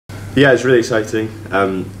Yeah, it's really exciting.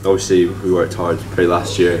 Obviously, we worked hard pretty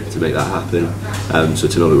last year to make that happen. So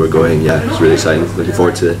to know that we're going, yeah, it's really exciting. Looking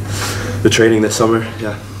forward to the training this summer.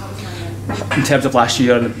 Yeah. In terms of last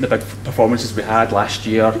year and the big performances we had last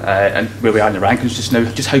year and where we are in the rankings just now,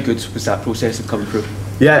 just how good was that process of coming through?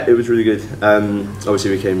 Yeah, it was really good.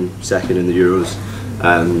 Obviously, we came second in the Euros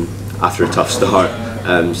after a tough start,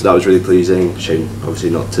 so that was really pleasing. Shame,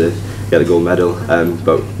 obviously, not to get a gold medal,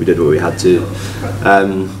 but we did what we had to.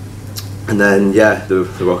 And then, yeah, the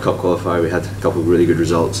World Cup qualifier, we had a couple of really good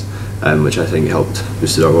results, which I think helped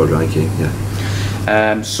boosted our world ranking.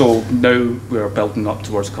 Yeah. So now we're building up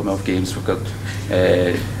towards the Commonwealth Games. We've got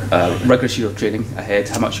a rigorous year of training ahead.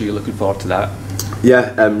 How much are you looking forward to that?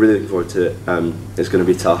 Yeah, I'm really looking forward to it. It's going to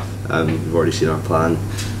be tough. We've already seen our plan.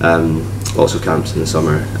 Lots of camps in the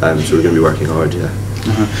summer, so we're going to be working hard. Yeah.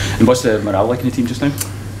 And what's the morale like in the team just now?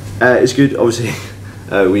 It's good. Obviously,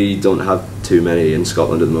 we don't have too many in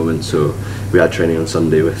Scotland at the moment, so we had training on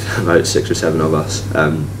Sunday with about 6 or 7 of us,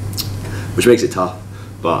 which makes it tough.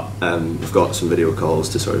 But we've got some video calls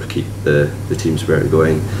to sort of keep the team spirit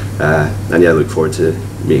going, and yeah, look forward to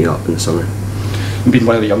meeting up in the summer. You've been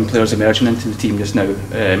one of the young players emerging into the team just now.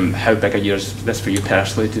 How big a year is this for you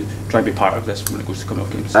personally to try and be part of this when it goes to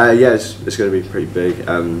Commonwealth Games? Yeah, it's going to be pretty big.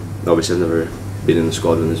 Obviously, I've never been in the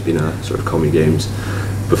squad when there's been a sort of Commonwealth Games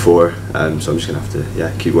before, so I'm just going to have to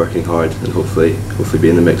keep working hard and hopefully be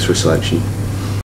in the mix for selection.